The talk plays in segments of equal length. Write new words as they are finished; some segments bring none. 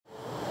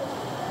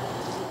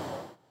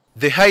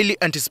The highly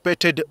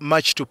anticipated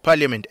march to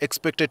Parliament,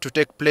 expected to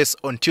take place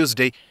on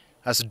Tuesday,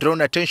 has drawn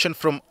attention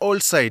from all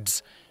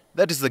sides.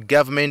 That is the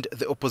government,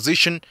 the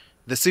opposition,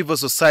 the civil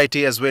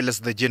society, as well as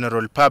the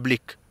general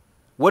public.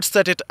 What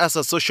started as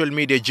a social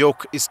media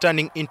joke is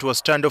turning into a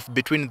standoff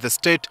between the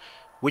state,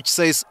 which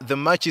says the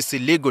march is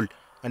illegal,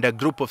 and a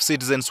group of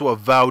citizens who have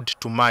vowed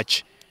to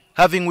march.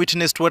 Having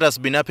witnessed what has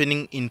been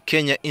happening in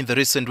Kenya in the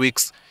recent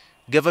weeks,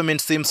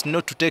 government seems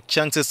not to take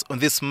chances on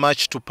this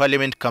march to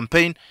Parliament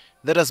campaign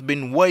that has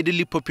been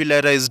widely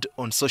popularized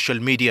on social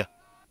media.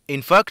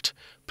 In fact,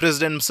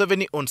 President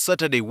Museveni on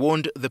Saturday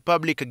warned the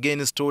public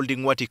against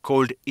holding what he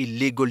called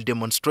illegal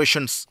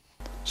demonstrations.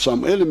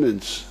 Some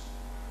elements,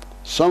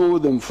 some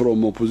of them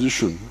from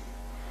opposition,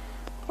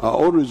 are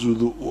always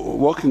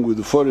working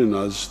with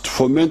foreigners to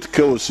foment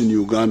chaos in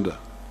Uganda.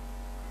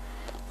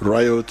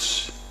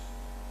 Riots,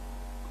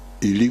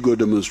 illegal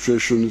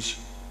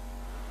demonstrations,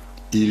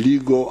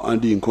 illegal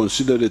and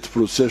inconsiderate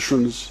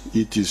processions,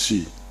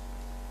 etc.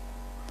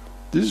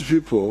 These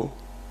people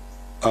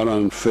are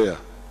unfair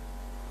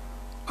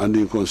and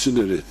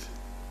inconsiderate,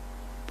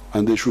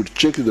 and they should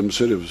check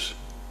themselves.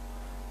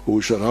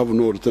 We shall have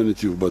no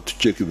alternative but to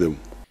check them.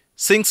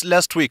 Since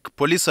last week,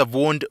 police have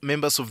warned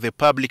members of the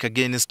public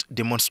against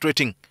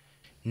demonstrating.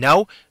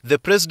 Now, the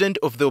president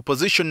of the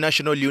opposition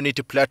National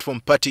Unity Platform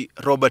Party,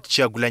 Robert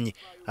Kyagulanyi,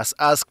 has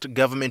asked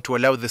government to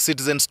allow the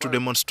citizens to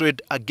demonstrate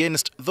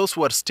against those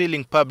who are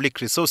stealing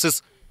public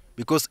resources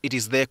because it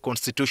is their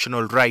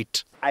constitutional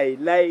right. I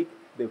like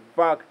the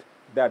fact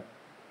that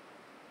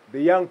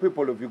the young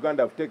people of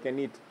Uganda have taken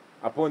it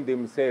upon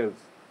themselves.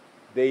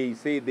 They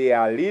say they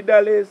are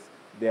leaderless,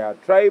 they are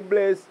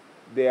tribeless,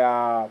 they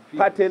are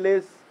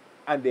partyless,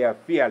 and they are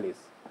fearless.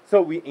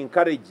 So we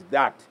encourage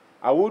that.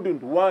 I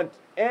wouldn't want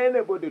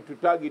anybody to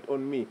target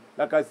on me.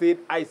 Like I said,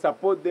 I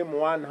support them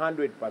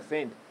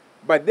 100%.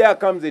 But there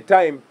comes a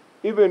time,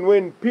 even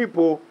when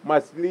people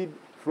must lead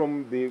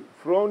from the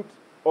front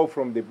or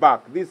from the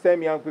back. This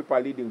time young people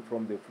are leading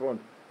from the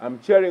front. I'm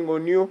cheering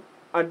on you,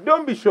 and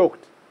don't be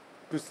shocked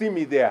to see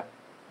me there.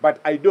 But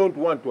I don't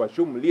want to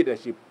assume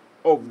leadership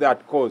of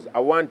that cause.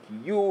 I want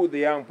you, the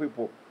young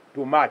people,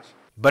 to march.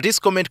 But his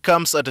comment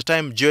comes at a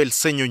time Joel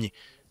Senyonyi,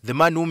 the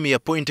man whom he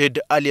appointed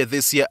earlier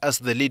this year as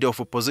the leader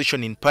of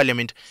opposition in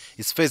parliament,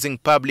 is facing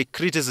public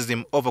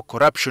criticism over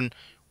corruption,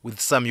 with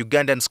some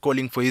Ugandans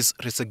calling for his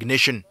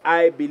resignation.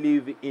 I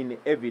believe in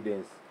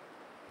evidence,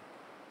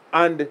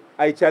 and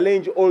I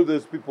challenge all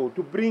those people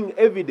to bring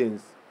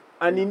evidence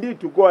and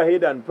indeed to go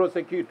ahead and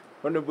prosecute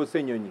Honorable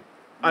Senyonyi,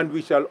 and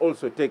we shall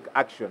also take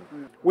action.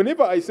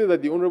 Whenever I say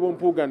that the Honorable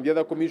Mpuga and the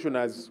other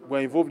commissioners were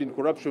involved in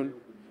corruption,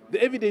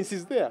 the evidence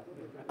is there,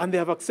 and they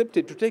have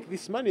accepted to take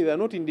this money. They are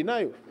not in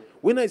denial.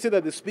 When I say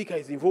that the speaker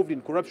is involved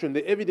in corruption,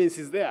 the evidence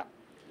is there.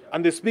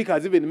 And the speaker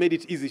has even made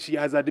it easy. She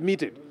has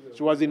admitted.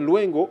 She was in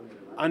Luengo,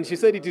 and she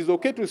said it is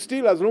okay to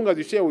steal as long as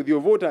you share with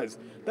your voters.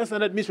 That's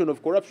an admission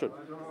of corruption.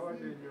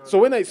 So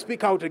when I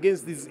speak out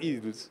against these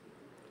evils,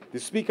 the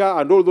speaker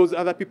and all those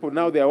other people,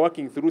 now they are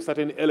working through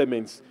certain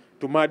elements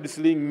to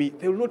mudsling me.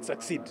 They will not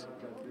succeed.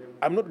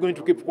 I'm not going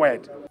to keep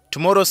quiet.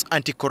 Tomorrow's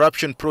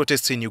anti-corruption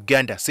protests in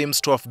Uganda seems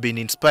to have been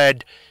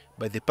inspired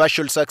by the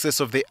partial success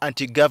of the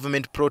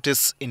anti-government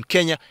protests in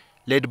Kenya,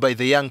 led by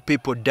the young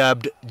people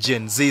dubbed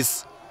Gen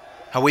Zs.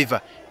 However,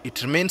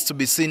 it remains to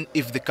be seen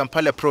if the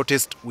Kampala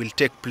protest will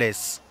take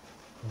place.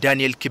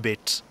 Daniel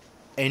Kibet,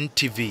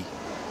 NTV.